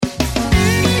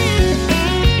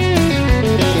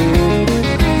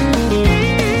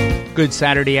Good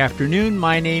Saturday afternoon.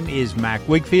 My name is Mac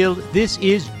Wigfield. This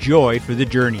is Joy for the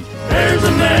Journey. There's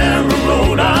a narrow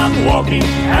road I'm walking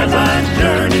as I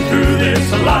journey through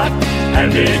this life,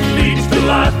 and it leads to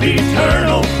life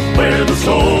eternal, where the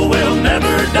soul will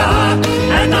never die.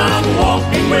 And I'm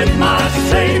walking with my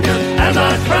Savior as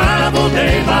I travel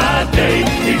day by day.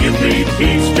 He gives me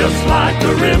peace just like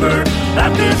a river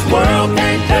that this world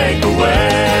can't take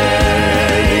away.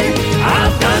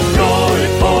 I've got joy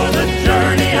for the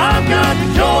journey, I've got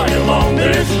joy along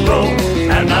this road,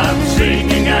 and I'm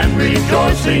singing and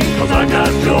rejoicing, 'cause I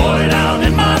got joy down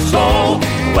in my soul.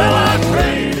 Well, I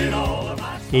prayed it all of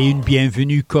my soul. Et une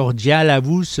bienvenue cordiale à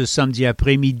vous ce samedi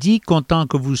après-midi. Content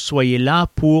que vous soyez là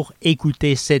pour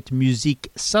écouter cette musique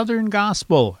Southern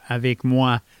Gospel avec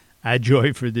moi à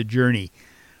Joy for the Journey.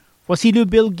 Voici le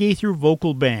Bill Gaither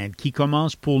Vocal Band qui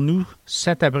commence pour nous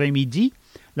cet après-midi.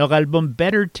 Leur album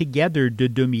Better Together de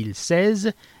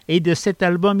 2016, et de cet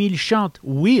album, ils chantent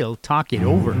We'll Talk It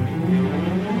Over.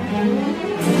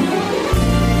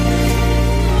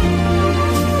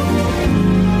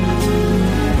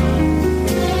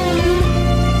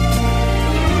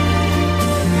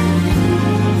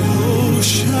 Oh,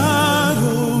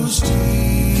 shadows deepen,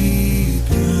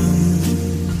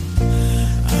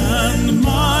 and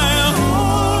my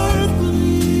heart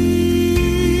bleeds.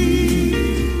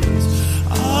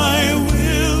 I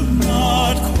will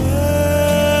not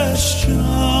question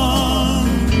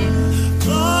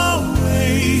the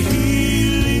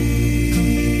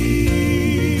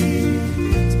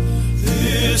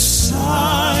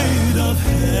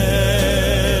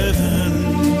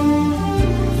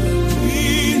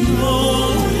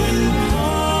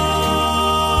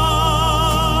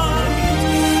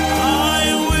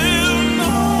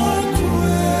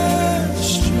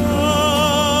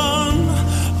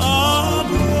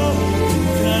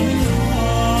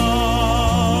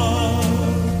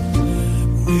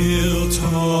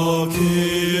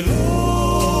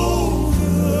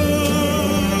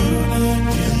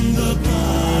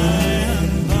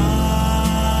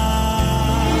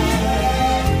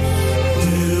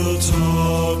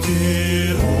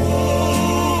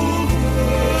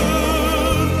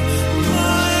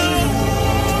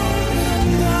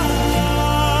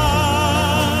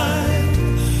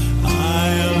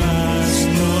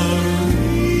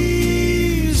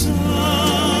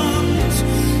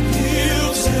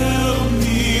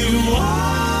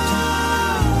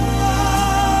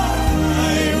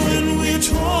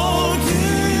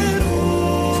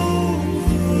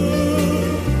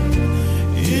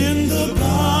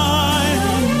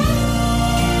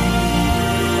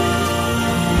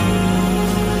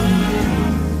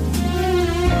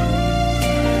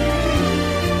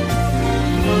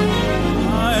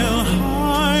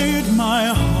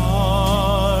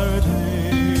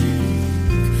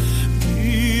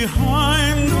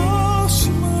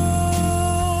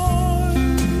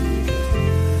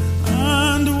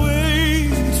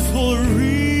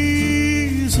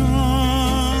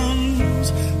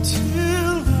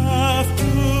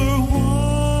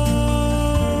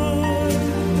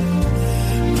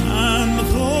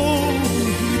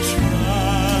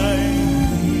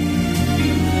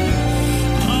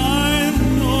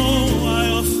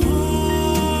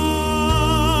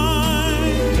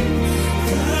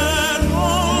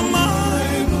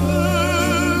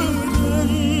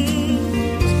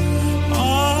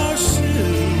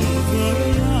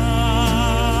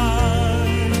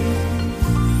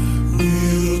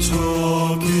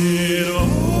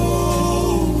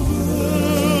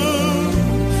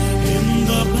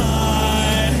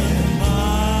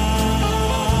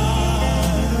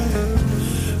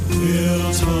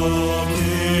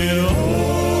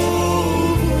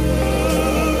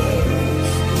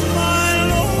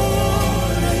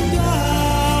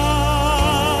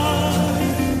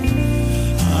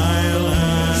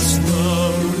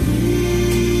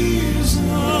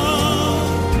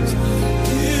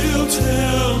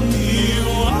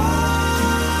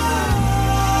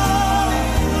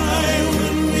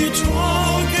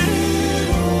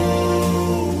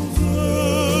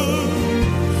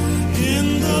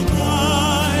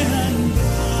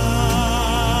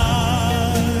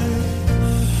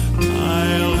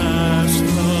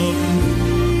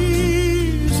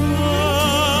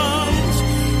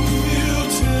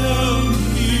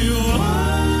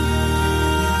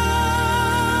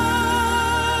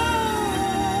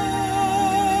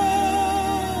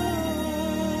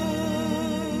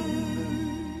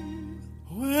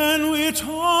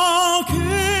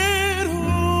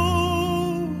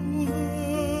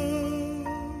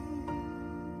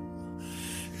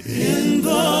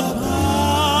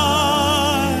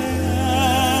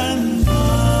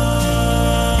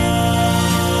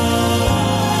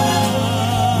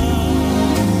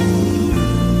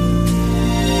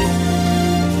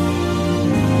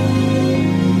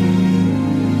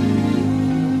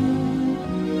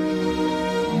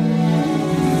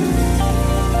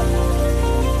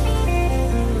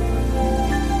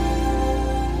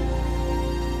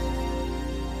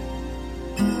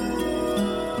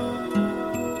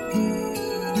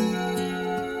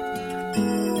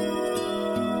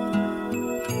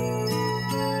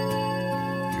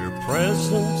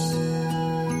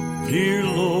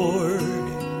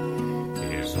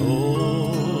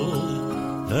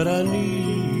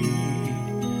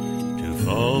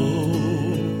follow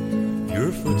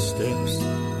your footsteps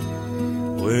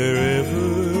wherever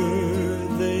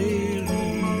they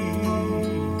lead.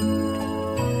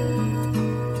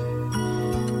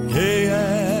 Day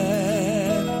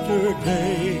after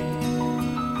day,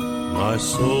 my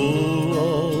soul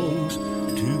longs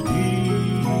to be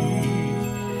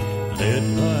led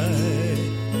by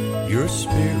your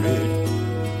Spirit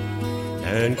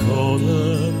and caught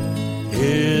up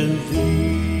in thee.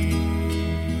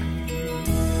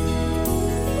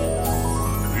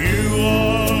 You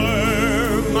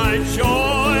are my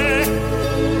joy,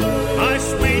 my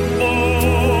sweet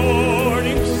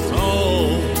morning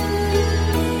song.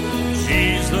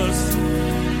 Jesus,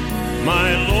 my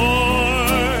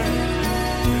Lord,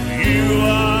 you I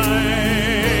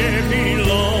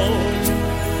belong.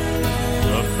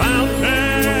 The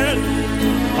fountain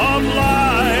of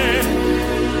life,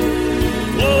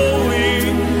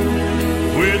 flowing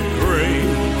with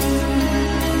grace,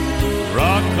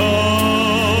 rock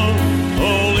of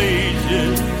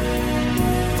allegiance,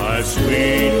 my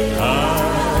sweet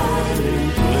hiding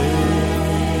place.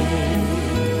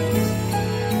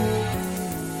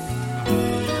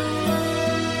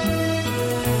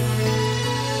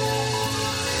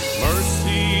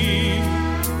 Mercy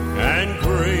and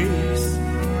grace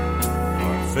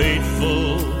are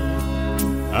faithful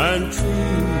and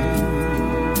true.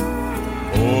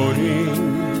 Morning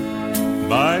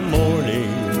by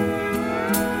morning,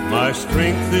 my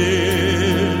strength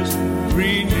is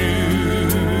renewed.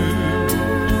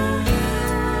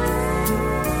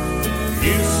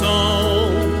 New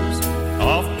songs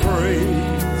of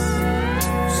praise,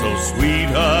 so sweet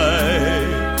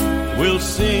I will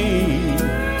sing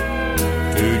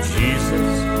to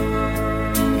Jesus,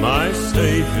 my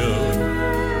Savior,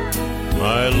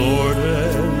 my Lord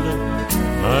and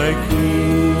my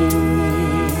King.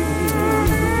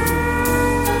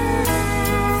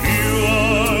 You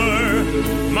are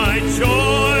my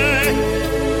joy,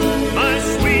 my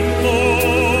sweet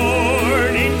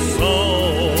morning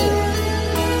song.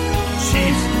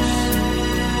 Jesus,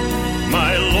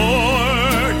 my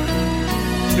Lord,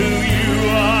 to you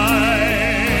I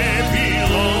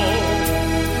belong.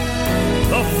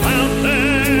 The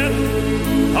fountain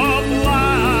of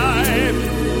life,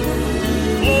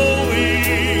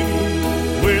 flowing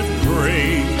with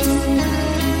grace,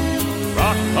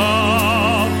 rock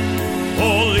of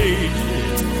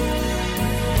allegiance,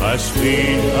 my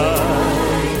sweet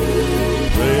hiding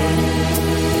place.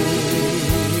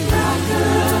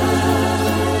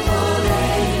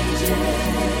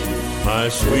 My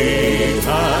sweet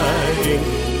hiding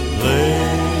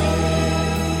place.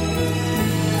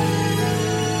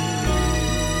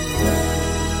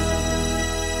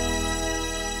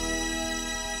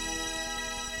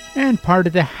 And part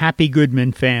of the Happy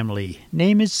Goodman family.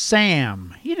 Name is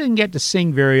Sam. He doesn't get to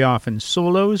sing very often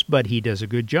solos, but he does a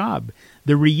good job.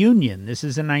 The Reunion, this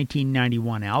is a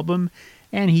 1991 album,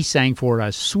 and he sang for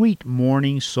us Sweet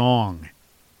Morning Song.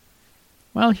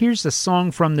 Well, here's a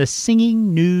song from the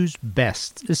Singing News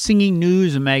Best. The Singing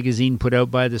News, a magazine put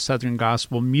out by the Southern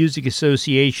Gospel Music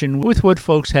Association with what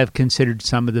folks have considered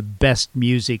some of the best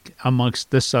music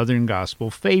amongst the Southern Gospel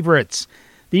favorites.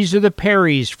 These are the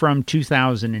Perrys from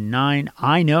 2009.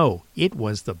 I Know It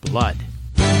Was the Blood.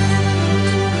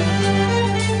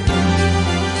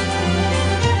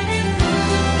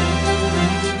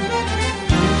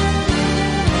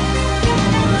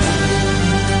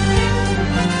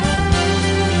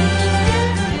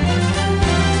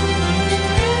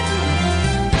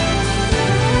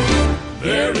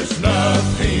 There is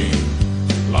nothing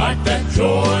like that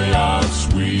joy of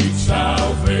sweet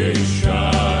salvation.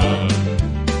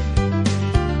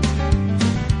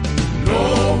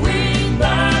 Knowing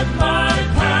that my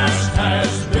past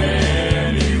has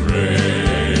been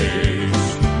erased,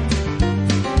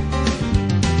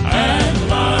 and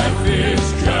life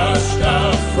is just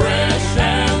a fresh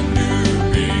and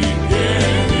new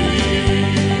beginning,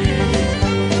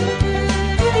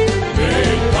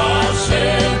 made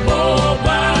possible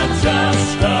by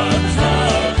just a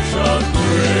touch of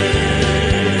grace.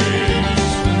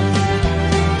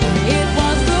 It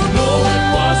was the Oh, it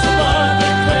was the blood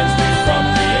that cleansed me from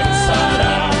the inside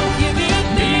out. giving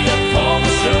Me a calm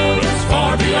assurance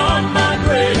far beyond my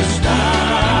greatest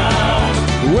doubt.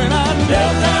 When I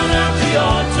knelt down at the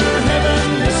altar, heaven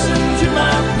listened to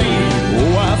my plea.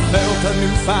 Oh, I felt a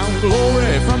newfound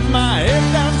glory from my head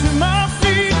down to my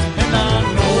feet. And I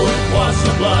know it was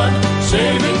the blood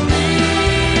saving me.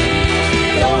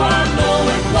 Oh, I know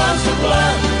it was the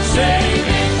blood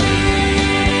saving me.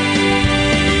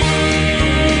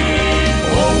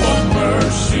 Oh, what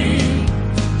mercy,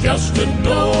 just to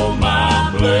know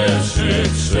my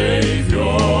blessed Savior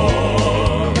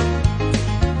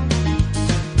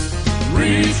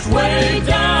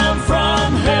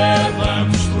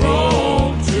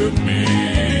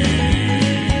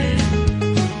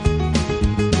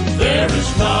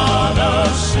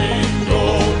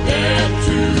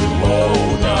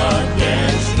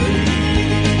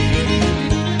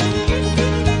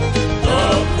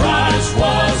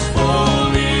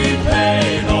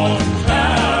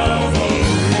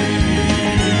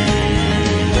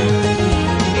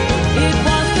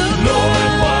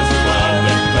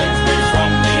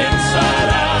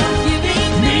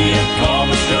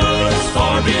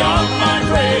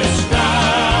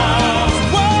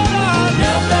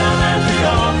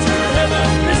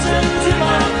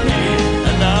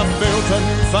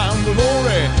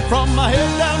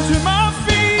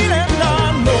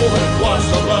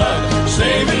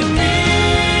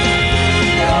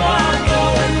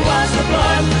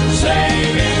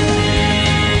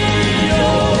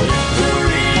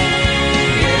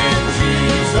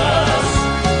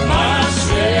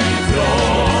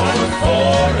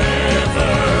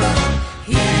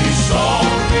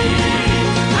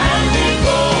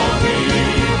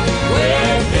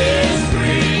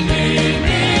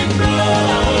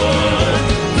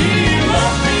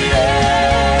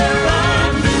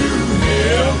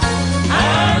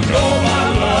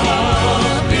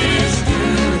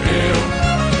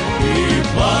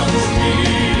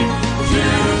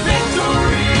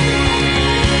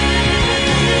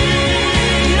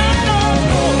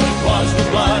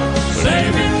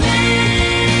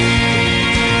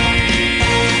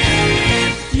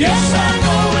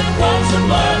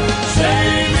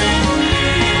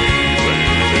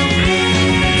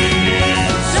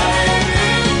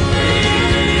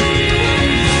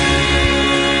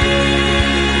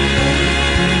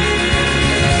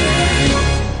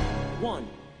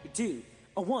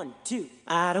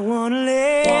I don't want to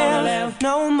live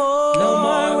no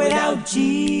more without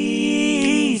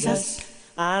Jesus.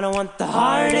 I don't want the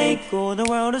heartache or the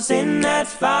world of sin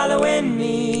that's following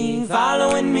me.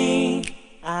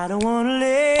 I don't want to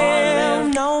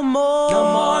live no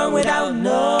more without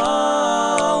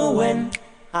knowing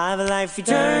I have a life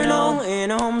eternal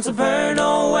in a home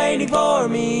supernal waiting for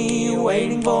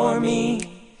me.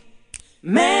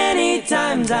 Many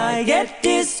times I get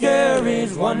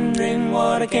discouraged, wondering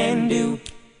what I can do.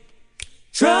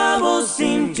 Troubles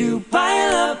seem to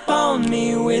pile up on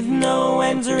me with no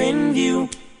answer in view.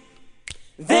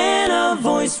 Then a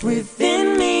voice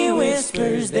within me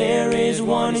whispers, there is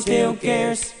one who still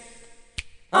cares.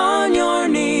 On your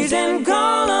knees and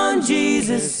call on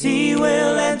Jesus, He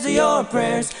will answer your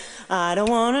prayers. I don't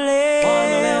want to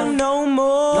live no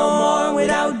more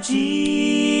without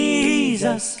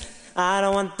Jesus. I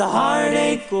don't want the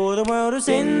heartache or the world of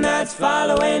sin that's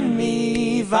following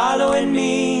me.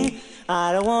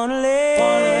 I don't want to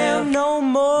live no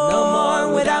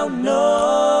more without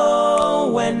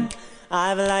knowing I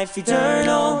have a life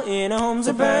eternal in a home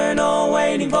supernal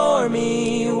waiting for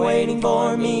me.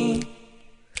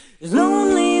 There's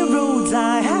lonely roads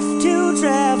I have to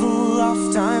travel,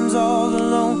 oft times all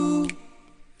alone.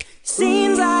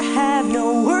 Seems I have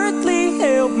no earthly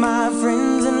help, my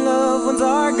friends and loved ones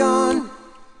are gone.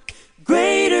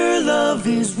 Greater love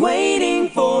is waiting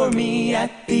for me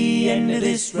at the end of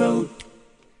this road.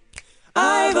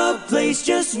 I've a place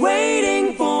just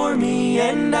waiting for me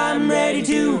and I'm ready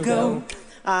to go.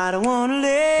 I don't want to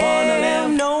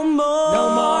live no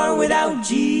more without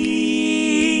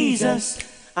Jesus.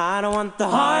 I don't want the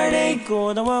heartache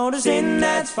or the world of sin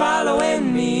that's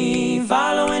following me.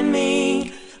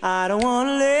 I don't want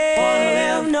to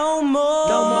live no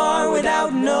more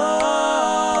without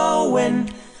knowing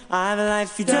I have a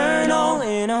life eternal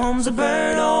in a home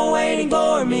supernal waiting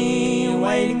for me.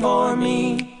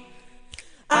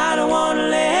 I don't want to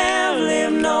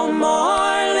live no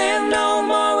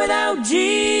more without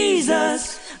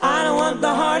Jesus. I don't want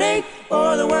the heartache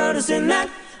or the world of sin that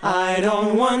I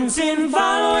don't want sin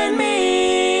following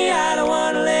me. I don't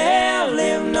want to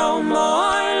live no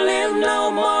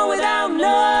more without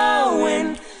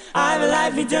knowing I have a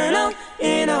life eternal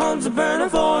in a home supernal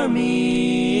for me.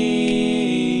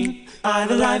 I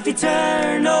have a life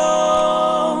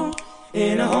eternal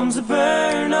in a home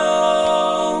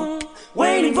supernal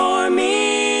waiting for me.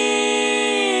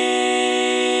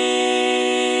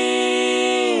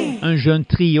 Un jeune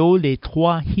trio, les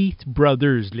trois Heath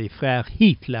Brothers, les frères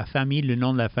Heath, la famille, le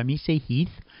nom de la famille c'est Heath,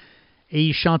 et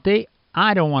ils chantaient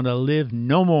I Don't Want to Live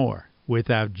No More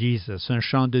Without Jesus, un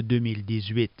chant de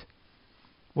 2018.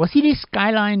 Voici les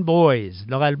Skyline Boys,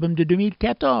 leur album de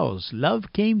 2014, Love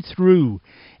Came Through,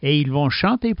 et ils vont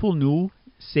chanter pour nous,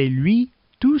 c'est lui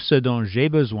tout ce dont j'ai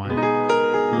besoin.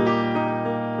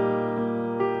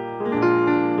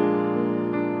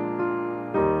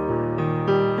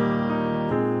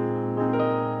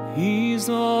 He's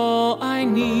all I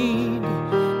need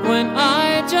when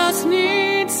I just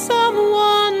need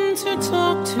someone to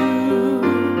talk to.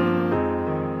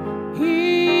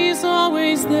 He's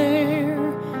always there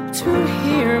to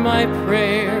hear my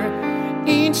prayer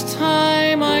each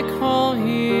time I call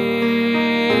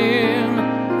him.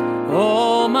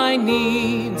 All my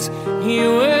needs he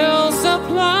will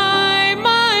supply,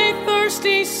 my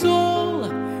thirsty soul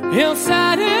he'll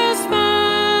satisfy.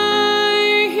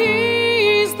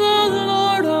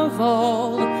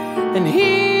 And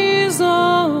he's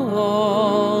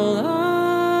all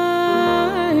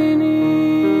I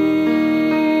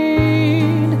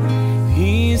need.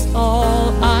 He's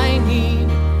all I need.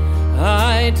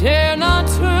 I dare not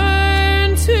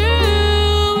turn to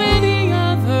any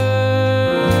other,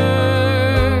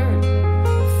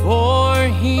 for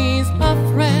he's a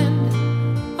friend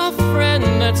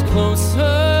that's closer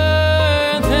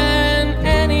than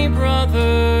any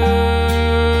brother.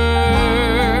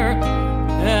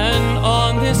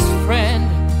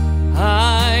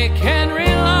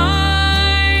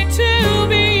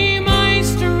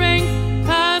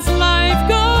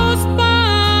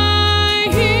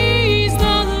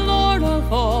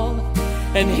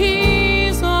 And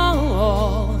he's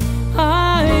all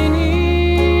I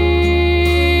need.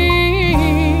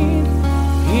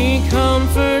 He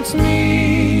comforts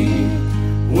me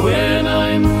when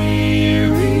I'm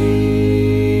weary,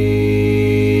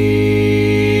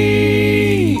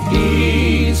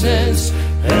 eases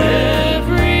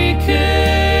every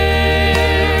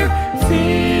care,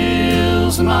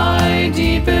 fills my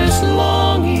deepest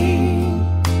longing.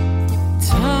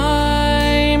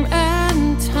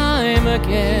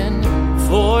 Again,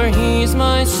 for he's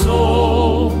my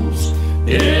soul's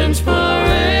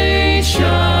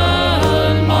inspiration.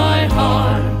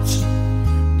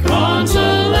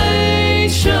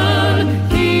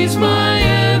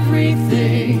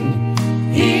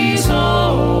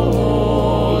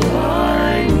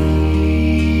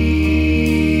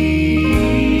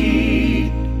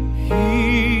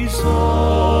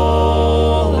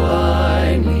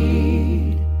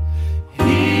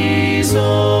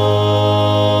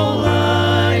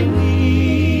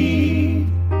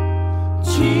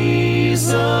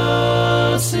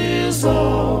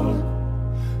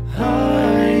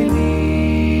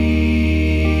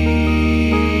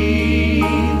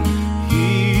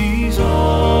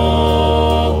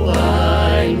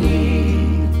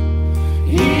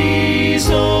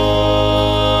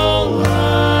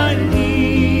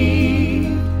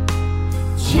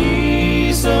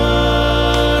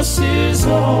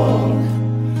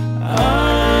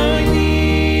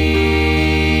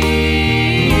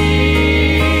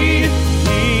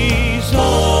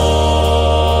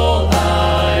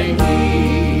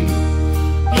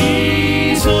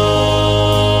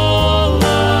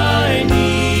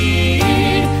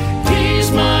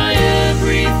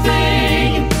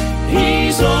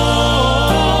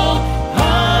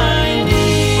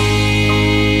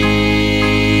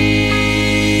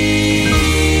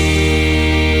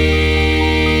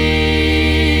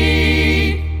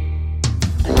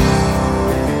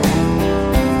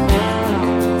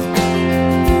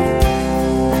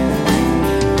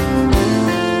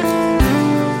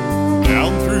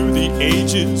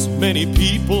 ages, many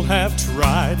people have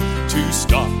tried to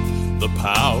stop the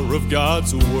power of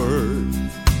God's Word.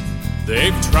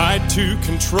 They've tried to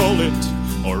control it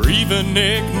or even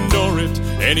ignore it,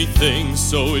 anything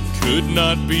so it could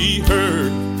not be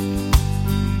heard.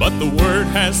 But the Word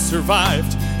has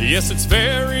survived, yes, it's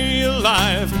very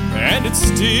alive, and it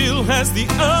still has the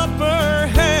upper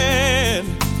hand.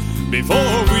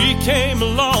 Before we came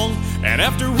along, and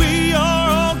after we are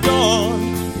all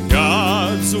gone,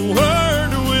 God's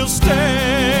Word will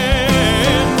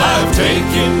stand. I've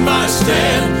taken my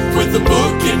stand with the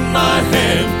book in my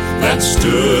hand that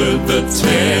stood the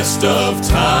test of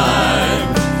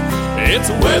time. It's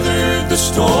weathered the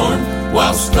storm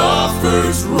while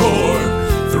scoffers roar,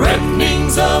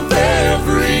 threatenings of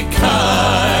every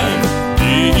kind.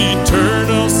 The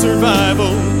eternal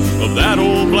survival of that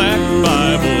old black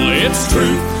Bible, its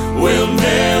truth will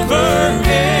never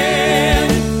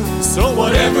end. So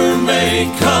whatever may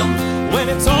come, when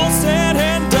it's all said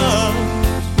and done,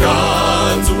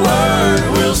 God's Word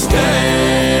will stand.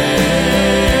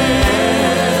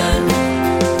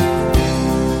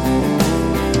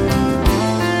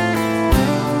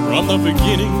 From the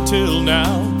beginning till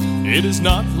now, it has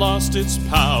not lost its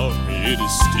power. It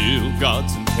is still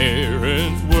God's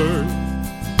inherent Word.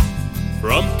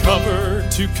 From cover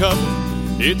to cover,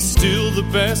 it's still the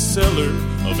bestseller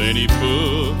of any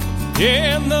book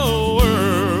in the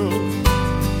world.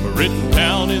 Written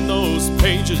down in those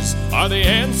pages are the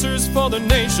answers for the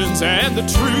nations and the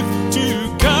truth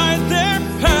to guide their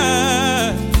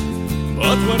path.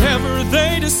 But whatever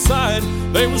they decide,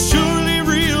 they will surely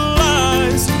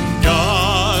realize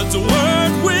God's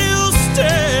Word will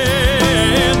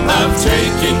stand. I've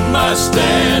taken my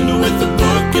stand with the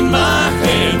book in my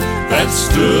hand that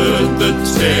stood the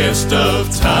test of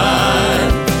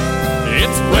time.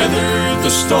 It's weathered the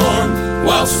storm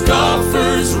while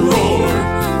scoffers roar,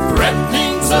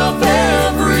 threatenings of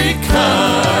every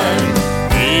kind.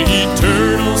 The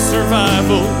eternal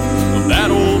survival of that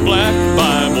old black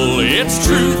Bible, its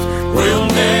truth will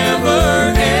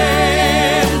never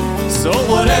end. So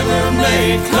whatever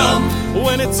may come,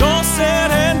 when it's all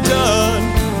said and done,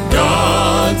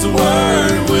 God's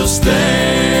Word will stand.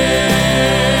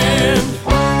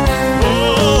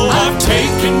 Oh, I've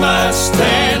taken my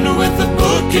stand with the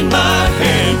book in my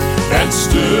hand that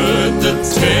stood the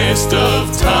test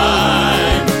of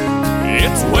time.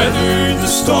 It's weathered the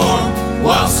storm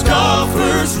while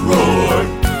scoffers roar,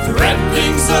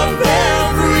 threatenings of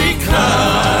every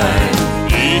kind.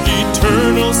 The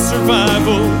eternal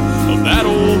survival of that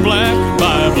old black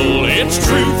Bible, its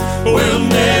truth will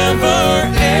never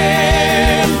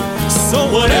end. So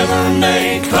whatever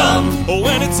may come,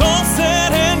 when it's all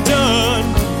said and done,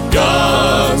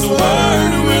 God's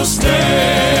Word will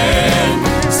stand.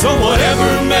 So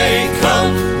whatever may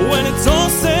come, when it's all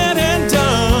said and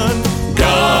done,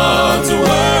 God's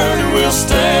Word will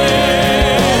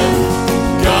stand.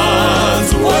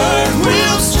 God's Word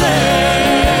will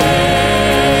stand.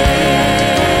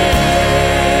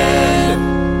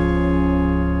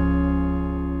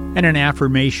 And an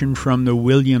affirmation from the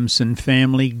Williamson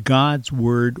family, God's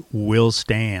Word will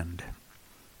stand.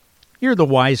 Here are the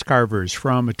Wise Carvers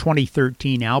from a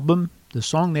 2013 album. The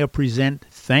song they'll present,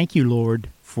 Thank You, Lord,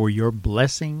 for Your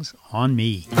Blessings on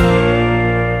Me.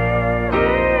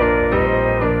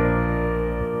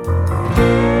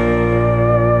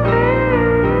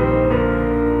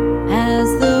 As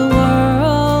the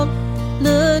world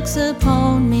looks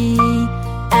upon me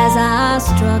as I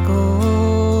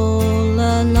struggle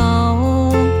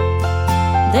alone,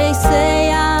 they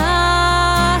say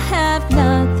I have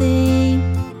nothing,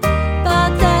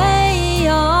 but they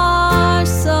are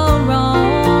so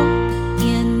wrong.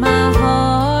 In my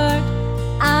heart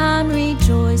I'm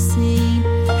rejoicing,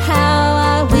 how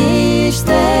I wish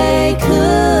they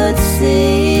could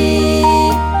see.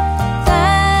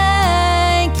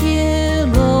 Thank you,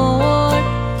 Lord,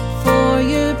 for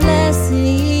your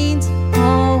blessings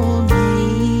on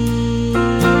me.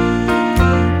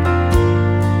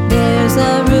 There's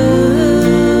a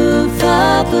roof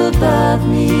up above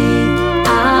me,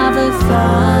 I've a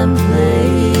fun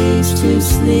place to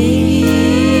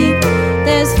sleep.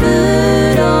 There's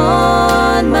food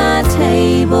on my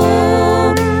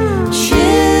table,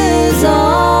 shoes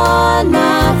on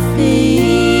my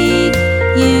feet.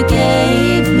 You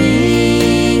gave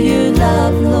me your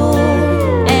love,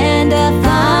 Lord, and a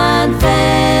fine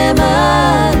family.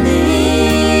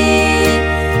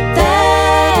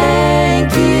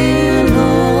 Thank you,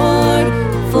 Lord,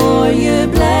 for your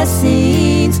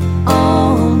blessings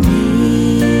on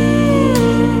me.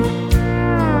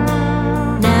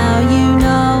 Now you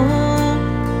know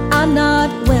I'm not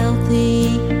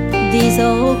wealthy, these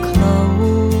old clothes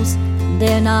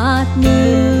they're not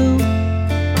new.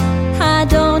 I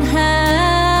don't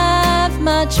have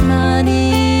much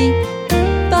money,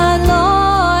 but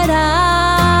Lord,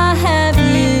 I have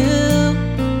you,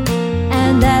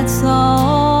 and that's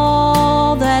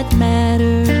all that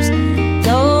matters,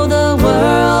 though the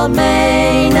world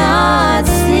may not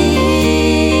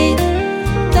see.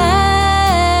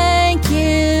 Thank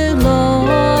you,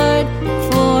 Lord,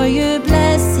 for your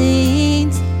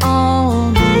blessings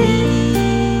on me.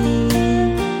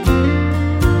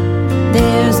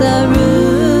 There's a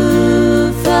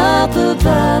roof up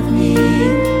above me,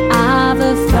 I've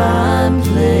a fine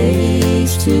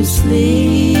place to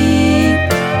sleep.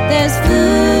 There's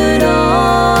food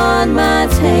on my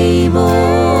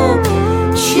table,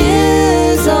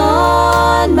 shoes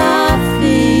on my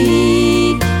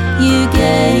feet. You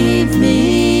gave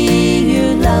me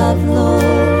your love, Lord,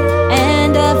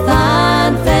 and a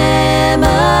fine family.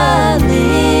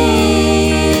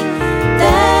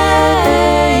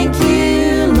 Thank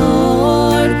you,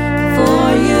 Lord, for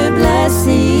your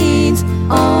blessings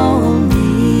on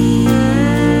me.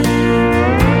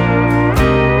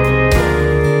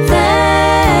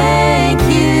 Thank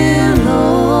you,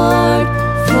 Lord,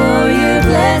 for your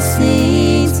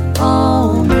blessings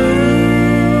on me.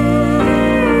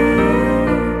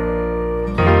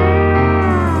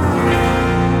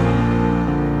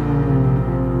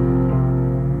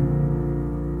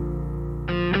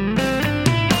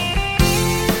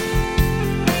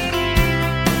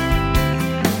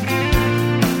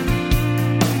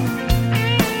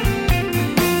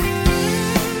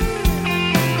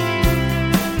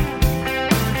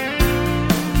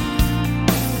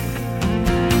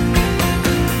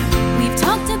 We've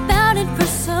talked about it for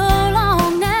so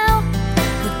long now,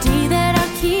 the day that our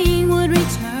King would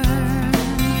return.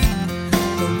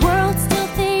 The world still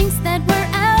thinks that we're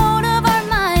out of our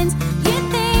minds. You'd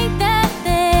think that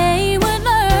they would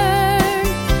learn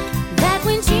that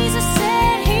when Jesus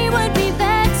said he would be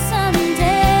back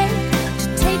someday to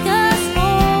take us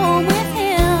home with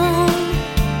him,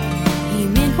 he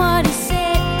meant what he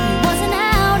said. He wasn't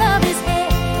out of his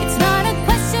head. It's not a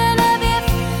question of if,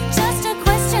 just a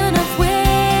question of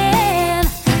when.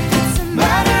 It's a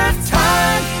matter of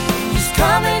time. He's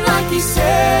coming like he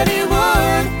said he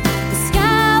would. The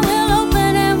sky will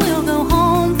open and we'll go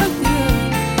home for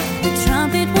good. The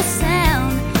trumpet will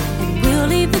sound and we'll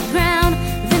leave the ground.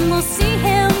 Then we'll see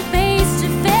him face to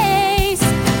face,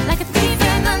 like a thief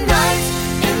in the night,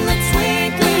 in the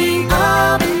twinkling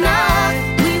of an eye.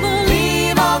 We will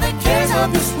leave all the cares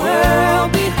of this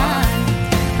world behind.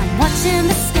 I'm watching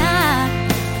the sky,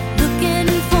 looking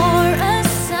for a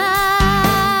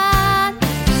sign.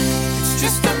 It's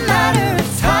just a matter of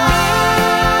time.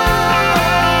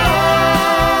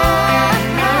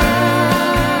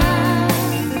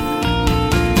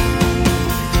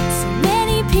 So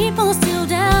many people still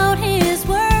doubt his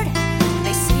word.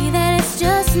 They say that it's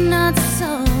just not so.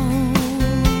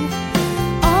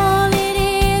 All it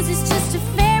is just a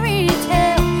fairy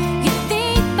tale. You'd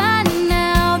think by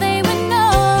now they would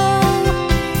know.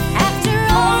 After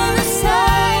all of the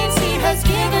signs he has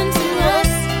given to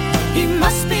us, he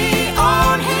must be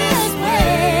on his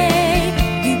way.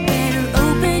 You better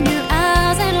open your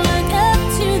eyes and look up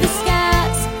to the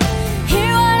skies.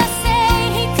 Hear what I say,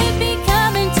 he could be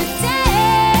coming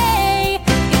today.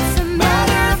 It's a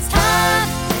matter of time.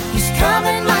 He's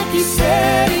coming like he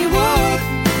said he would.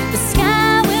 The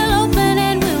sky will open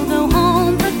and we'll go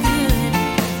home for good.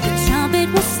 The trumpet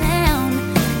will sound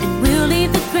and we'll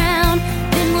leave the ground.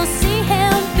 Then we'll see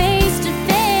him face to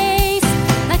face,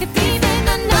 like a thief in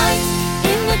the night,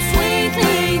 in the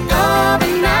twinkling of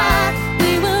an eye.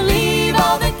 We will leave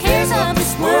all the cares of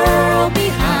this world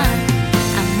behind.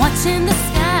 I'm watching the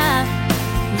sky,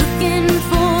 looking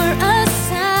for a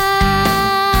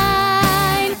sign.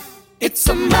 It's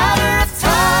a matter of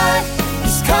time.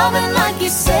 He's coming like he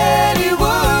said he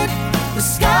would. The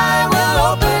sky will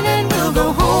open and we'll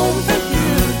go home for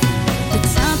good. The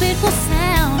trumpet will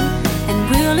sound and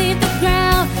we'll leave the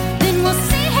ground. Then we'll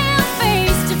see him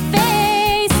face to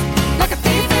face, like a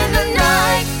thief in the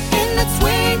night, in the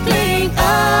twinkling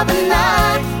of an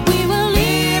eye. We will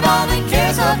leave all the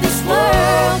cares of this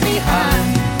world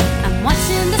behind. I'm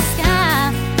watching the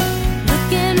sky,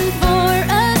 looking for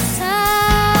a sign.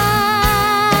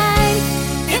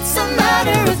 It's a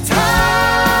matter of time.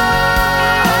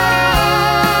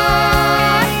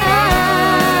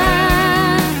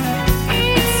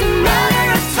 It's a matter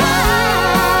of time.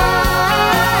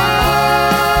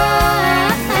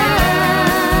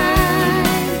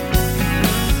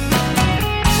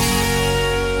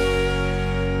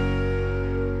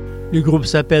 Le groupe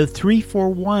s'appelle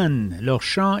 341. Leur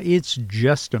chant It's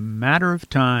Just a Matter of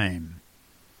Time.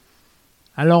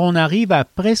 Alors, on arrive à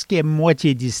presque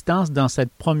moitié distance dans cette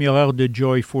première heure de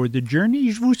Joy for the Journey.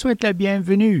 Je vous souhaite la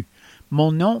bienvenue.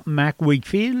 Mon nom, Mac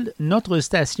Wakefield, notre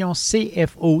station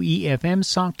CFOI-FM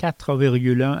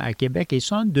 104,1 à Québec et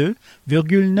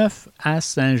 102,9 à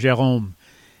Saint-Jérôme.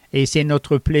 Et c'est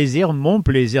notre plaisir, mon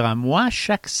plaisir à moi,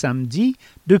 chaque samedi,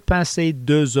 de passer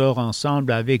 2 heures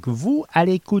ensemble avec vous à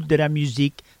l'écoute de la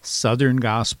musique Southern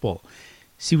Gospel.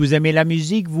 Si vous aimez la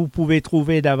musique, vous pouvez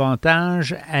trouver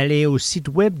davantage, allez au site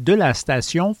web de la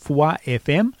station Foi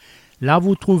FM. Là,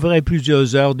 vous trouverez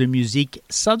plusieurs heures de musique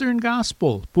Southern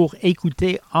Gospel pour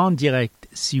écouter en direct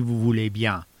si vous voulez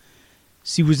bien.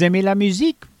 Si vous aimez la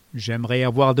musique, j'aimerais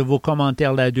avoir de vos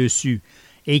commentaires là-dessus.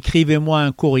 Écrivez-moi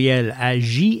un courriel à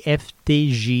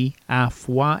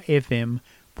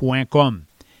jftj@foifm.com.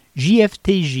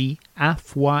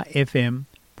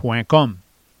 jftj@foifm.com.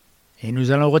 Et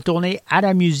nous allons retourner à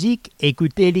la musique,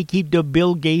 écouter l'équipe de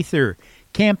Bill Gaither,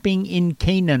 Camping in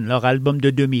Canaan, leur album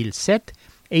de 2007.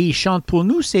 Et ils chantent pour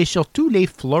nous, c'est surtout les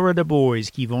Florida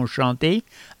Boys qui vont chanter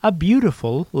A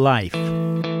Beautiful Life.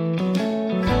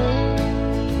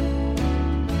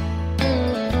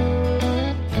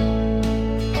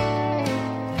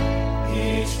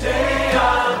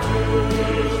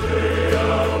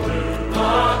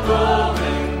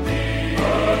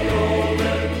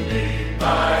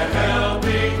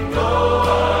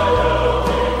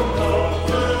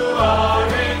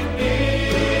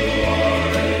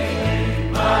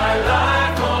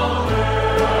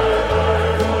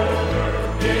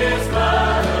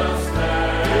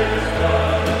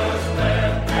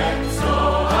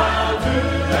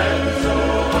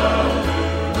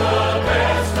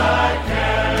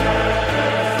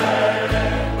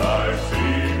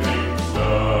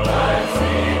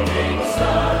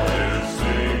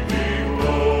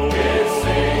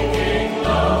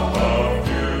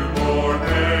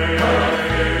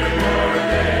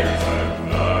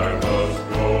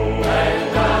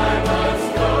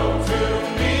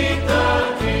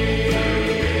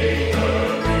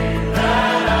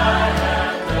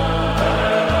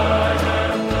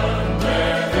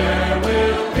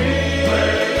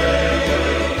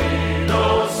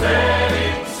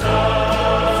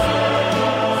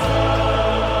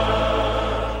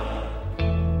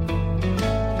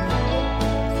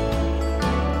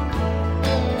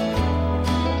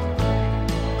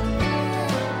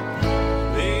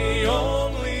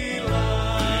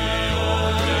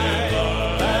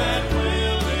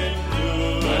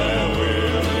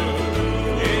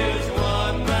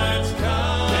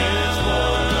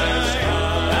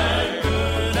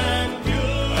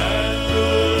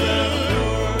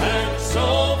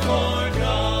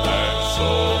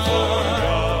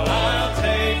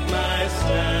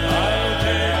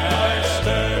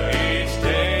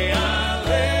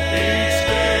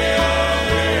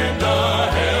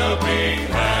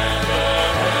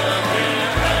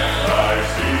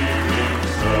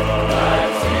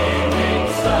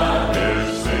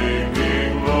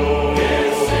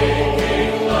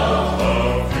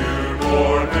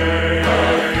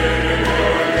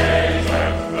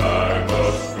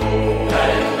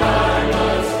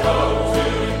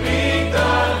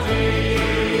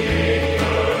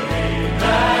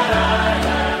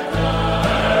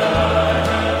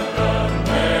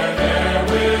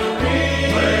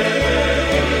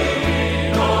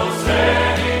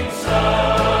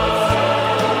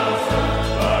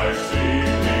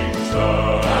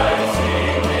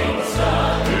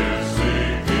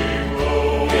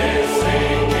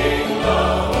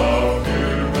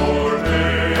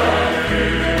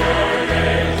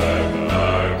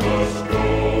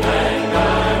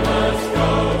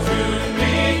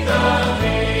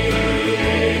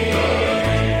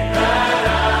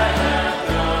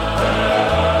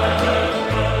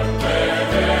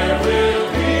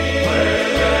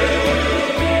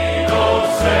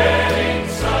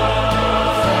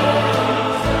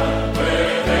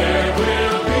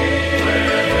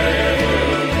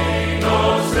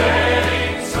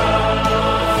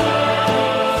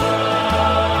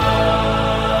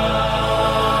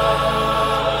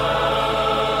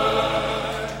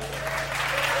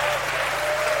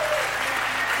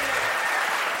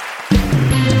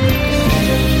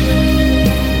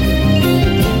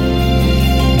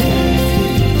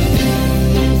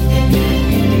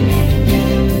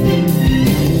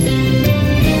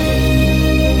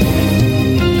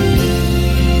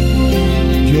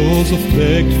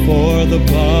 begged for the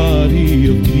body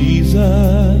of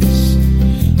Jesus.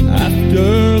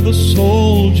 After the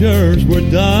soldiers were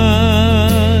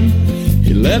done,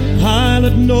 he let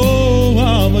Pilate know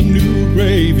of a new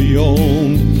grave he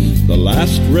owned, the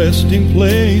last resting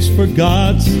place for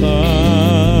God's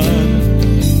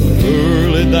Son.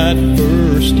 Early that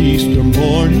first Easter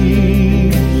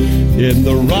morning, in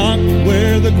the rock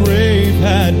where the grave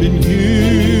had been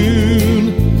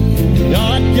hewn,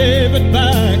 God gave it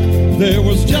back. There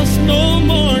was just no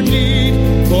more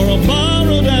need for a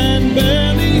borrowed and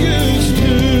barely used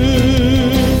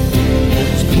tomb.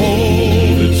 It's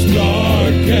cold, it's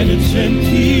dark, and it's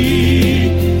empty,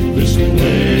 this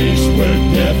place where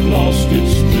death lost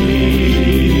its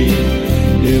sting.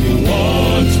 It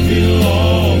once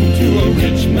belonged to a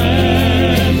rich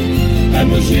man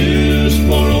and was used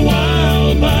for a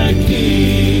while by a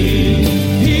king.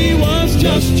 He was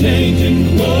just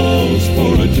changing clothes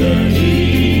for a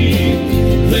journey.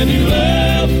 Then he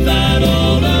left that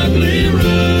old ugly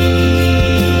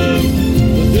room.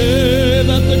 The day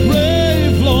that the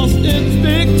grave lost its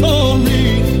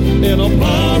victory in a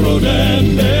borrowed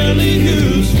and barely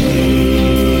used room.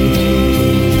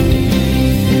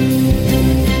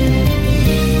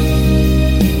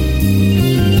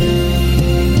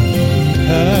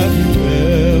 Have you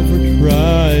ever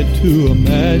tried to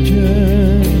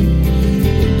imagine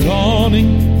the dawning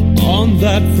on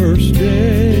that first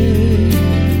day?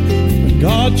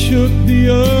 God shook the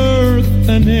earth,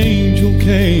 an angel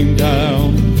came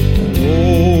down and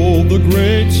rolled the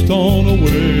great stone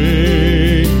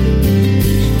away.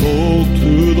 Spoke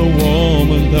to the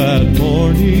woman that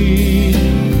morning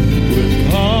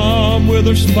with calm, with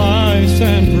her spice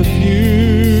and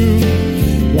perfume.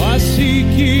 Why seek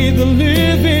ye the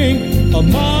living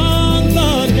among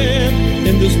the dead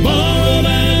in this borrowed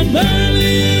and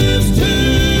barely used tomb?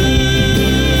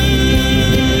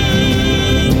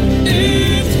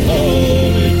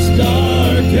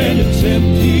 And it's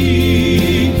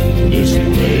empty, this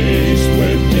place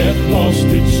where death lost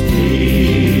its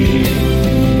sting.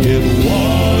 It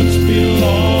once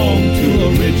belonged to a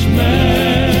rich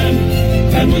man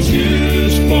and was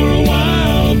used for a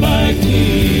while by a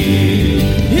king.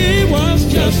 He was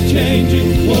just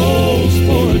changing clothes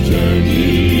for a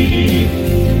journey.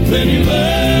 Then he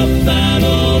left that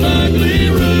old ugly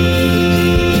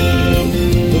room.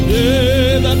 The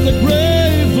day that the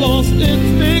grave lost its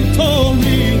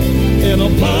victory in a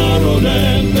borrowed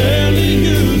and barely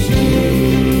used room.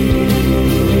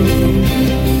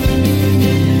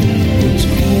 It's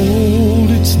cold,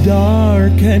 it's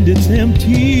dark, and it's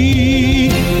empty,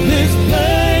 this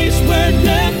place where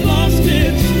death lost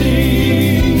its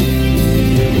sting.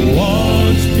 It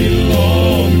once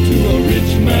belonged to a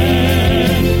rich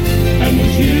man and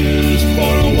was used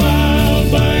for a while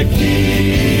by a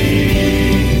king.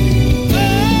 Oh,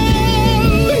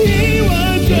 he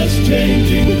was just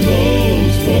changing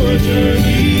clothes for a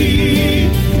journey.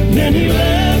 Then he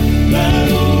left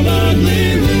that old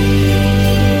ugly room.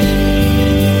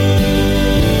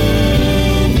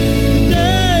 The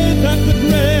day that the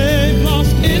grave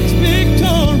lost its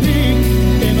victory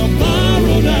in a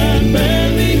borrowed and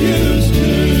barely used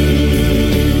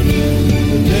tomb.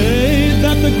 The day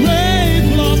that the grave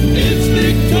lost its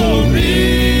victory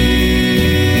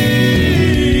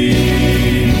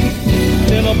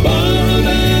in a borrowed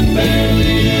and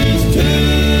barely used tomb.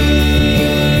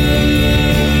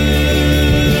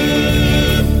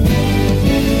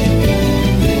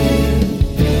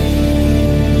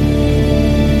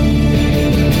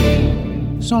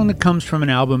 Song that comes from an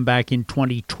album back in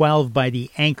 2012 by the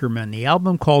Anchormen. The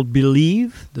album called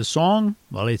Believe. The song,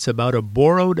 well, it's about a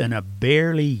borrowed and a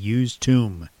barely used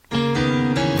tomb.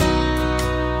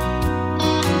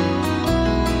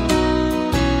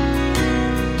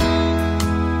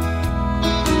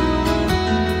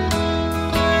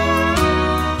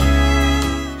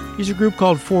 Here's a group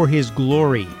called For His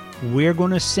Glory. We're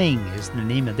Gonna Sing is the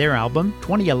name of their album,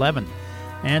 2011.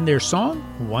 And their song,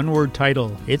 one-word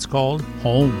title, it's called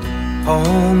Home.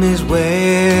 Home is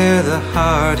where the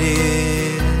heart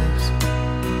is.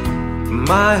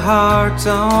 My heart's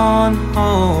on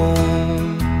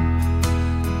home.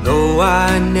 Though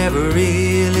I never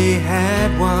really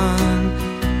had one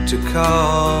to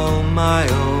call my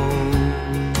own.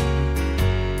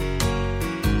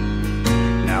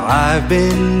 Now I've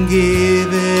been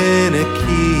given a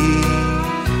key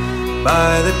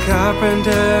by the carpenter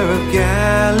of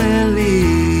Galilee.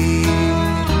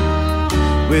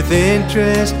 With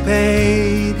interest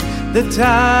paid, the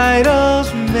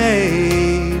title's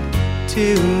made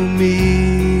to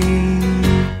me.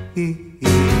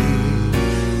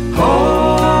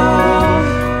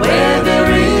 Home, where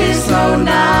there is no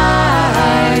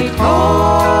night.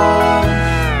 Home,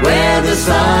 where the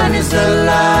sun is the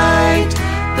light.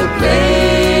 The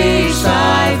place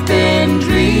I've been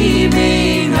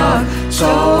dreaming of so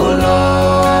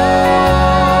long.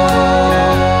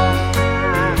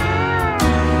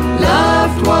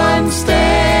 Loved ones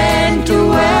stand to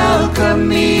welcome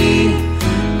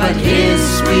His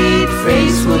sweet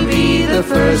face will be the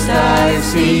first I've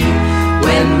seen.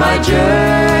 When my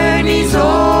journey's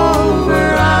over,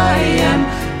 I am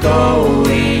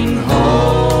going home.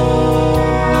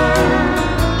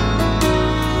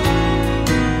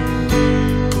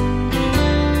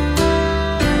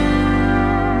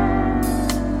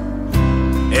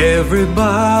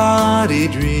 Everybody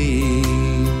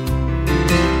dreams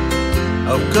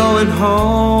of going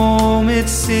home, it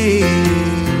seems.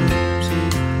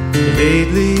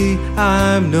 Lately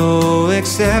I'm no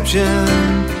exception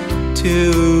to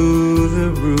the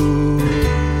rule.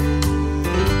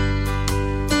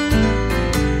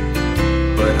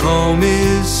 But home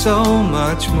is so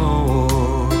much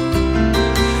more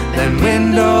than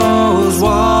windows,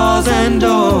 walls, and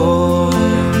doors.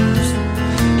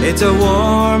 It's a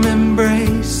warm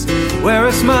embrace where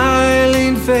a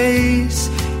smiling face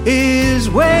is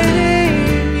waiting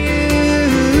you.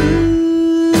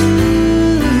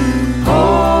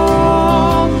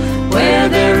 Home where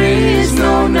there is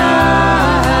no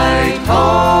night.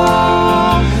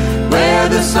 Home where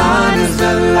the sun is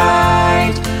the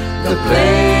light. The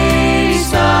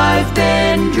place I've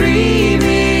been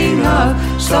dreaming of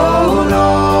so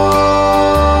long.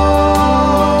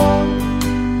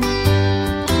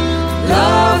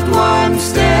 Loved ones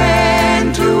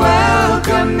stand to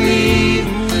welcome me,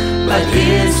 but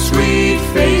his sweet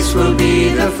face will be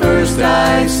the first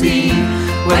I see.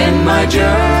 When my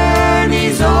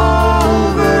journey's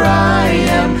over, I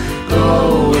am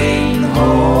going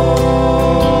home.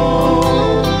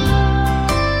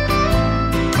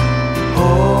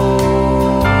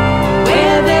 Home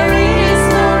where there is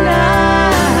no night.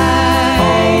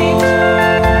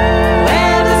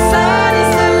 Where the sun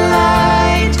is the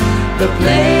light. The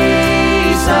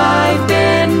place I've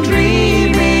been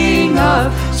dreaming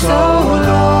of so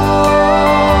long.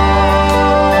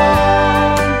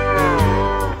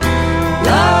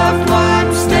 Loved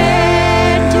ones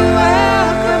stand to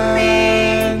welcome me,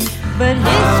 but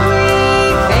his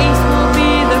sweet face will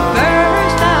be the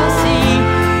first I'll see.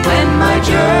 When my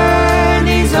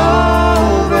journey's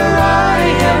over, I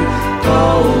am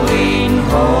going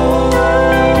home.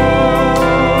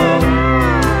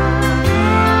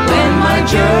 When my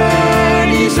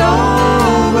journey's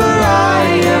over, I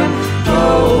am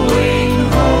going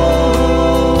home.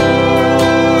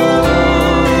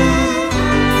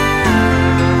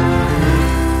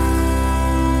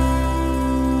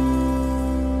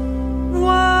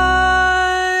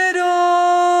 Why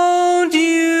don't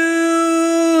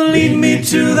you lead me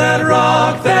to that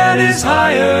rock that is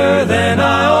higher than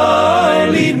I?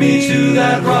 Lead me to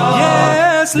that rock.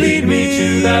 Yes, lead me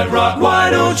to that rock. Why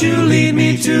don't you lead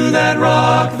me to that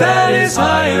rock that is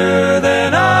higher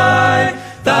than I?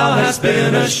 Thou hast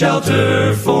been a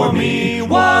shelter for me.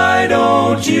 Why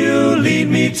don't you lead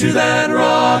me to that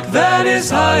rock that is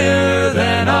higher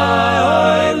than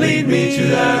I? Lead me to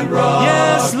that rock.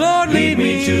 Yes, Lord, lead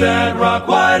me to that rock.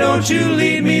 Why don't you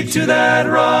lead me to that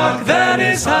rock that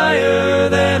is higher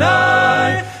than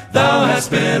I? Thou hast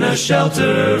been a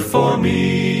shelter for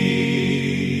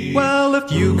me. Well, if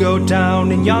you go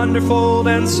down in yonder fold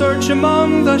and search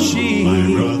among the sheep,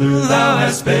 my brother, thou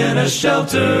hast been a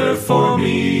shelter for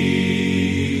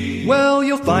me. Well,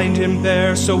 you'll find him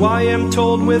there, so I am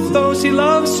told, with those he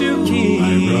loves to keep.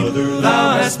 My brother,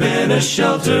 thou hast been a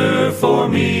shelter for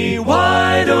me.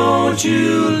 Why don't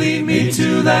you lead me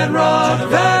to that rock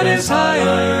that is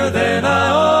higher than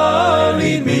I?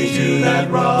 Lead me to that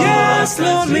rock. Yes,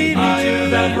 Lord, lead me to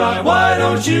that rock. Why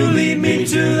don't you lead me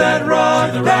to that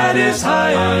rock that is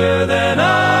higher than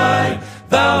I?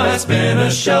 Thou hast been a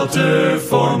shelter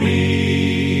for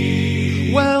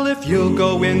me. Well, if you'll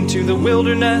go into the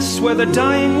wilderness where the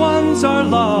dying ones are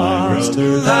lost,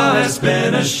 thou hast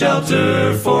been a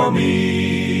shelter for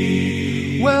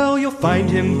me. Well, you'll find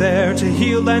him there to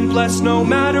heal and bless no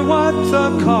matter what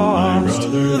the cost.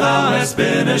 Thou hast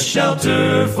been a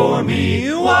shelter for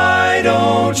me. Why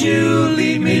don't you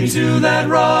lead me to that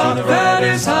rock that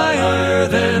is higher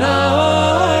than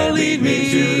I? Lead me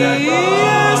to that rock.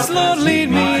 Yes, Lord, lead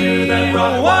me to that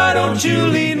rock. Why don't you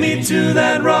lead me to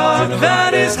that rock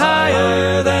that is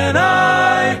higher than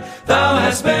I? Thou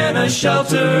hast been a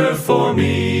shelter for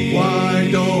me. Why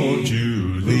don't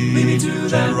you lead me to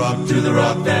that rock, to the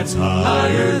rock that's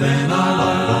higher than I?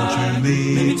 Why don't you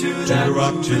lead me to that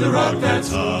rock, to the rock that's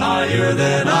higher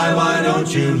than I? Why don't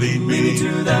you lead me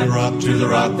to that rock, to the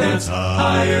rock that's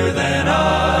higher than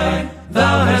I?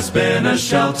 Thou hast been a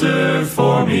shelter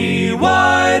for me.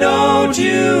 Why don't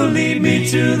you lead me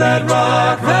to that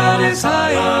rock that is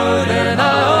higher than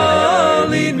I?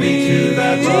 Lead me to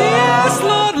that rock. Yes,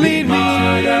 Lord, lead me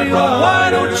to that rock. Why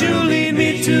don't you lead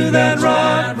me to that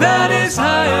rock that is is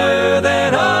higher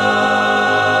than I.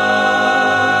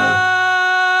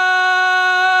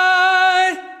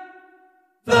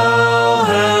 Thou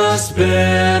hast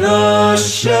been a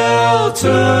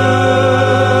shelter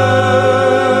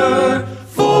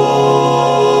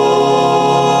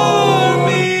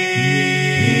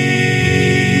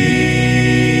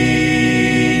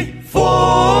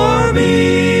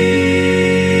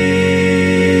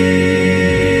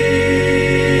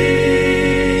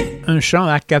chant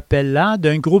a cappella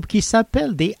d'un groupe qui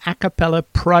s'appelle The A Cappella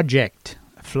Project.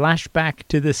 Flashback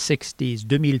to the 60s,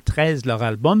 2013 leur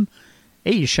album,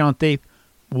 et ils chantaient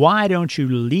Why Don't You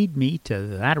Lead Me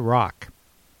to That Rock.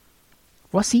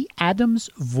 Voici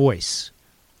Adam's Voice,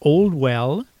 Old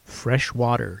Well, Fresh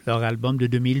Water, leur album de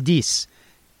 2010.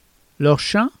 Leur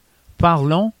chant,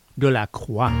 Parlons de la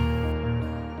croix.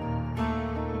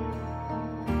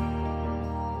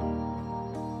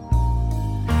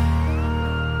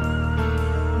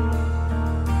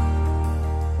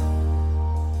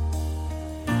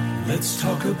 Let's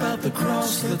talk about the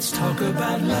cross, let's talk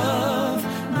about love.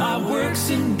 My works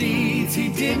and deeds he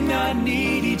did not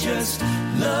need, he just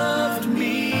loved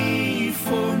me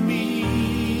for me.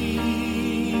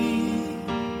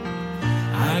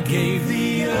 I gave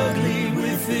the ugly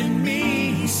within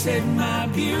me, he said my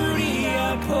beauty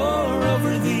I pour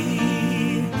over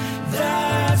thee.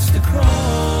 That's the cross.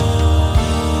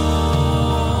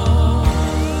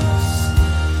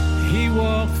 He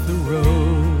walked the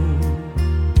road,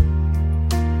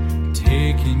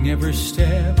 taking every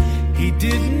step he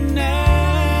didn't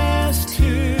ask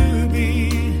to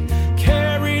be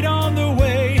carried on the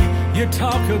way. You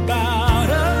talk about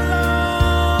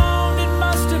alone, it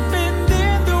must have been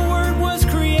then the word was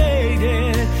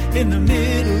created. In the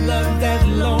middle of that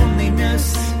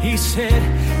loneliness, he said,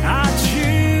 I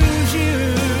choose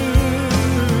you.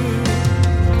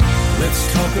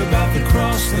 Let's talk about the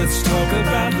cross, let's talk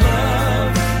about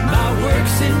love. My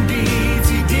works and deeds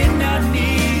he did not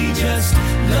need, just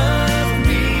love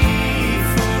me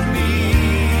for me.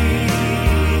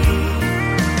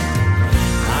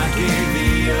 I gave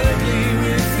the ugly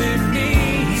within me,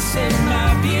 he said my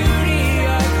beauty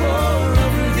I pour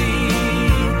over thee.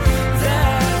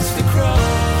 That's the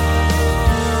cross.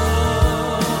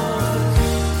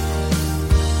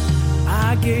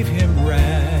 I gave him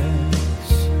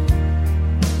rags,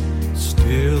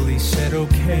 still he said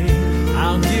okay,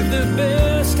 I'll give the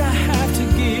best I have to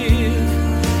give,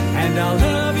 and I'll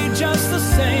love you just the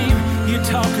same. You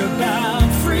talk about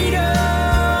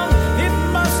freedom, it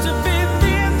must have been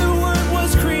then the word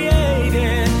was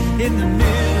created. In the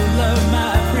middle of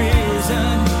my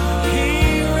prison,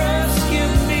 he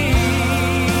rescued me.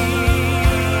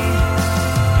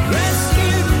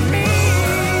 Rescued me.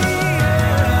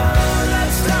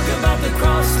 Let's talk about the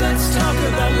cross, let's talk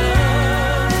about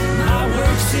love. My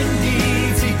works and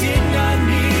deeds he did not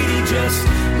need, he just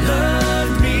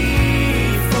loved me.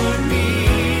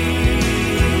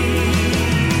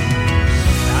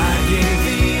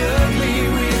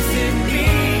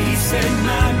 Said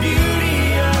my beauty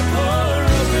I pour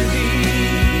over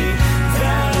thee.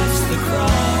 That's the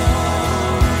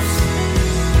cross.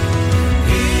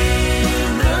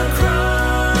 In the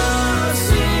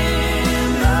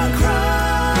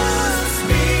cross,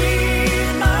 be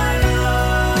my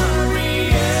glory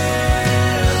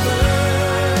ever.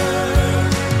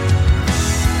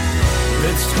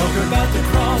 Let's talk about the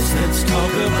cross, let's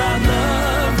talk about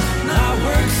love. My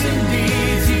works and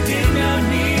deeds he did not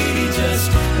need, he just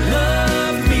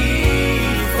love me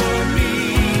for me.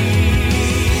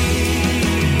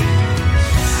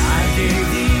 I gave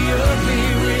the ugly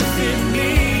within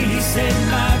me, he said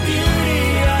my beauty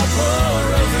I pour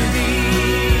over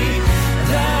thee.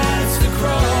 That's the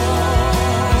cross.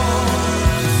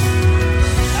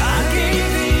 I gave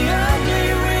the ugly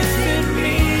within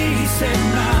me, he said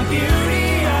my beauty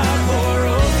I pour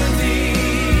over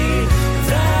thee.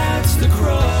 That's the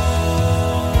cross.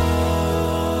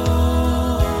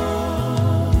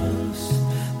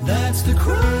 That's the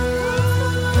cross.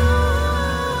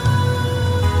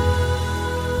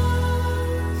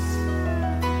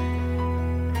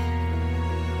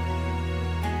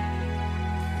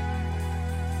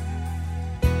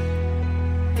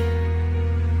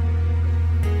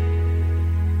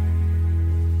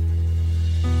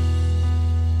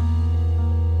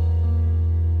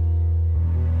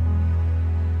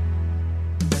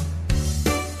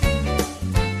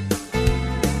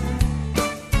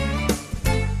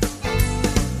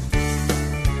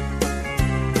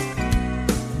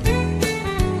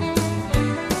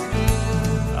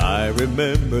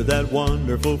 Remember that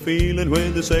wonderful feeling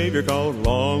when the Savior called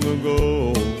long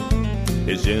ago.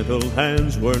 His gentle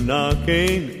hands were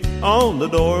knocking on the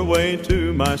doorway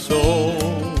to my soul.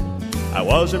 I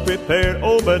wasn't prepared,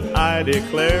 oh, but I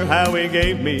declare how he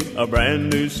gave me a brand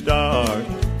new start.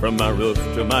 From my roof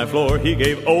to my floor, he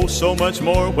gave oh so much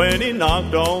more when he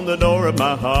knocked on the door of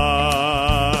my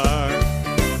heart.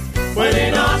 When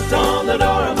he knocked on the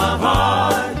door of my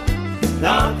heart,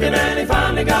 knocking and he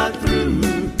finally got through.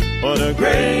 What a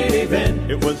great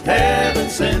event, it was heaven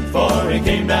sent, for he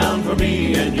came down for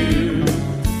me and you.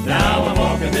 Now I'm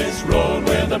walking this road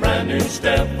with a brand new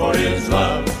step, for his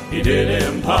love he did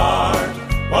impart.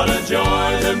 What a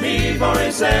joy to me, for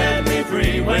he set me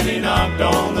free when he knocked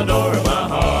on the door of my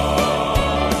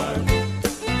heart.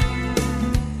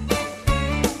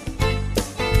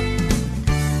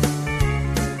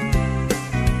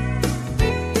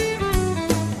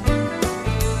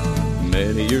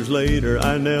 Many years later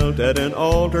I knelt at an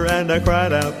altar and I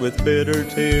cried out with bitter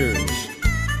tears.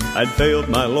 I'd failed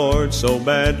my Lord so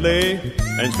badly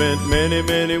and spent many,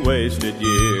 many wasted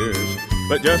years.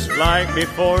 But just like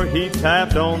before he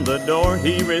tapped on the door,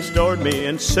 he restored me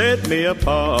and set me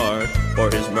apart.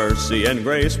 For his mercy and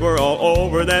grace were all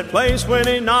over that place when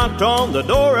he knocked on the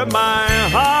door of my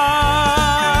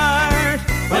heart.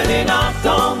 When he knocked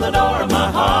on the door of my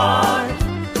heart,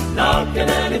 knocking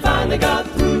and he finally got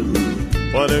through.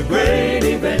 What a great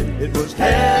event, it was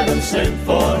heaven sent,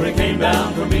 for he came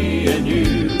down for me and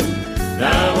you.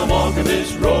 Now I'm walking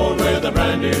this road with a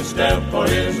brand new step, for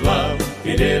his love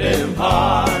he did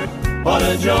impart. What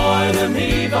a joy to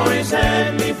me, for he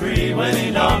set me free when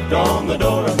he knocked on the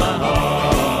door of my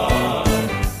heart.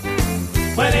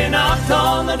 When he knocked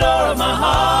on the door of my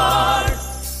heart,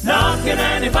 knocking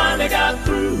and he finally got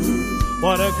through.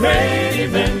 What a great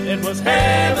event, it was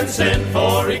heaven sent,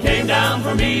 for he came down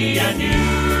for me and you.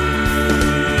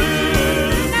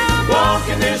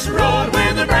 Walking this road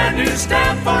with a brand new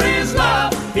step, for his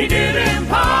love he did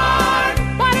impart.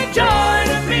 What a joy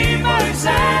to me, for he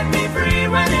set me free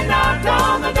when he knocked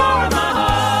on the door of my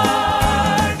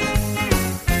heart.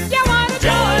 Yeah, what a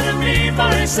joy to me,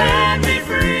 for he set me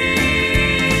free.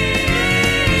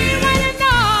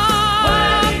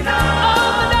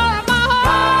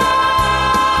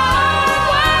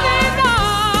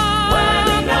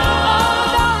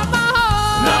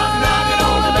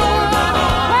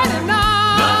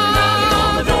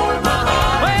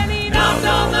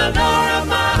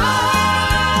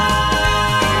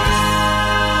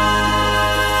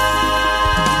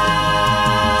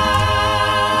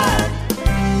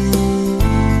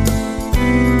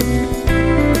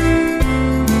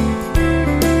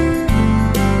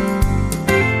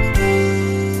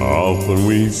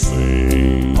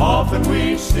 Often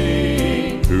we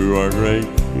sing to our great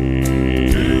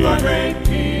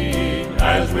King,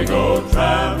 as we go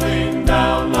traveling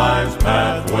down life's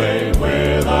pathway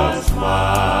with a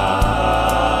smile.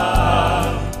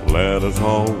 Let us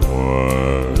all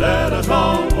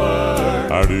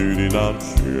work, our duty not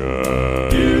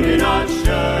shirk,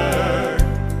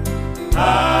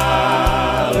 Hallelujah,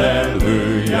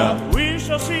 we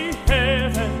shall see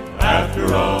heaven after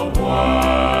a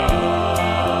while.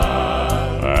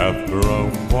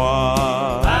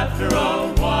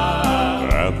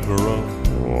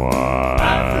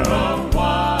 After a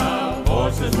while,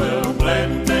 voices will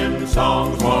blend and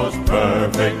songs was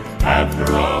perfect. After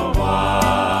a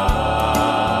while,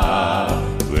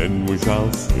 then we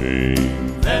shall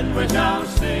sing,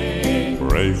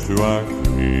 praise to our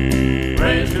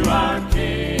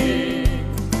King,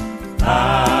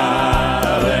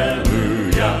 Hallelujah,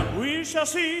 we shall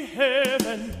see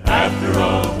heaven after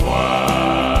a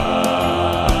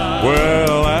while.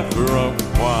 Well, after a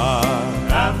while,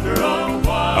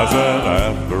 I said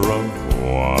after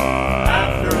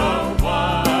a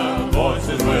while,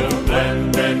 voices will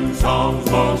blend and songs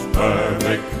most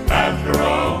perfect. After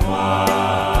a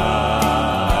while,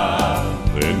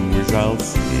 then we shall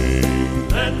sing,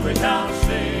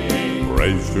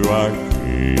 praise to our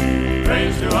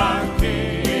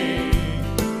King,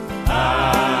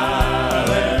 Hallelujah,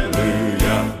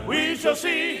 we shall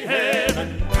see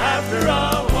heaven after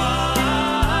a while.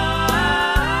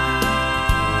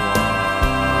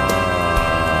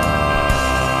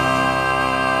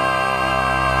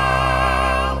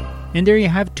 And there you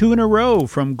have two in a row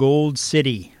from Gold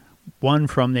City. One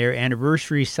from their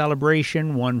anniversary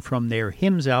celebration, one from their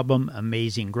hymns album,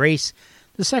 Amazing Grace.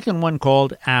 The second one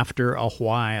called After a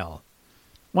While.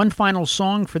 One final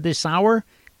song for this hour.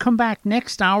 Come back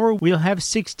next hour. We'll have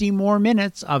 60 more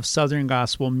minutes of Southern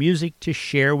Gospel music to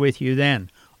share with you then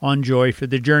on Joy for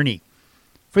the Journey.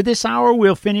 For this hour,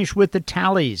 we'll finish with the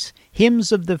Tallies,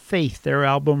 Hymns of the Faith, their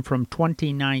album from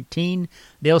 2019.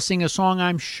 They'll sing a song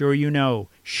I'm sure you know,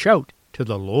 Shout to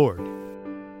the Lord.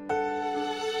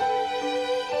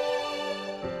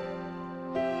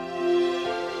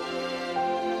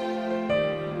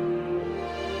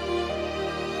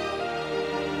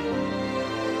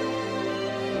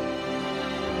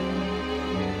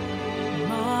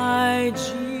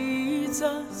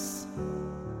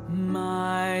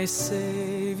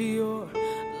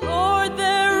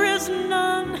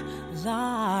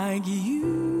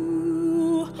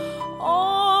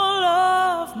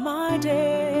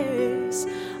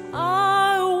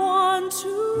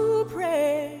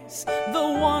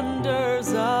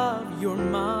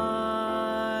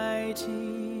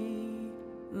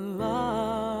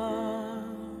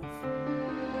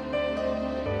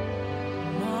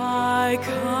 my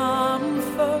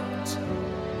comfort,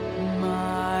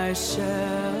 my shelter.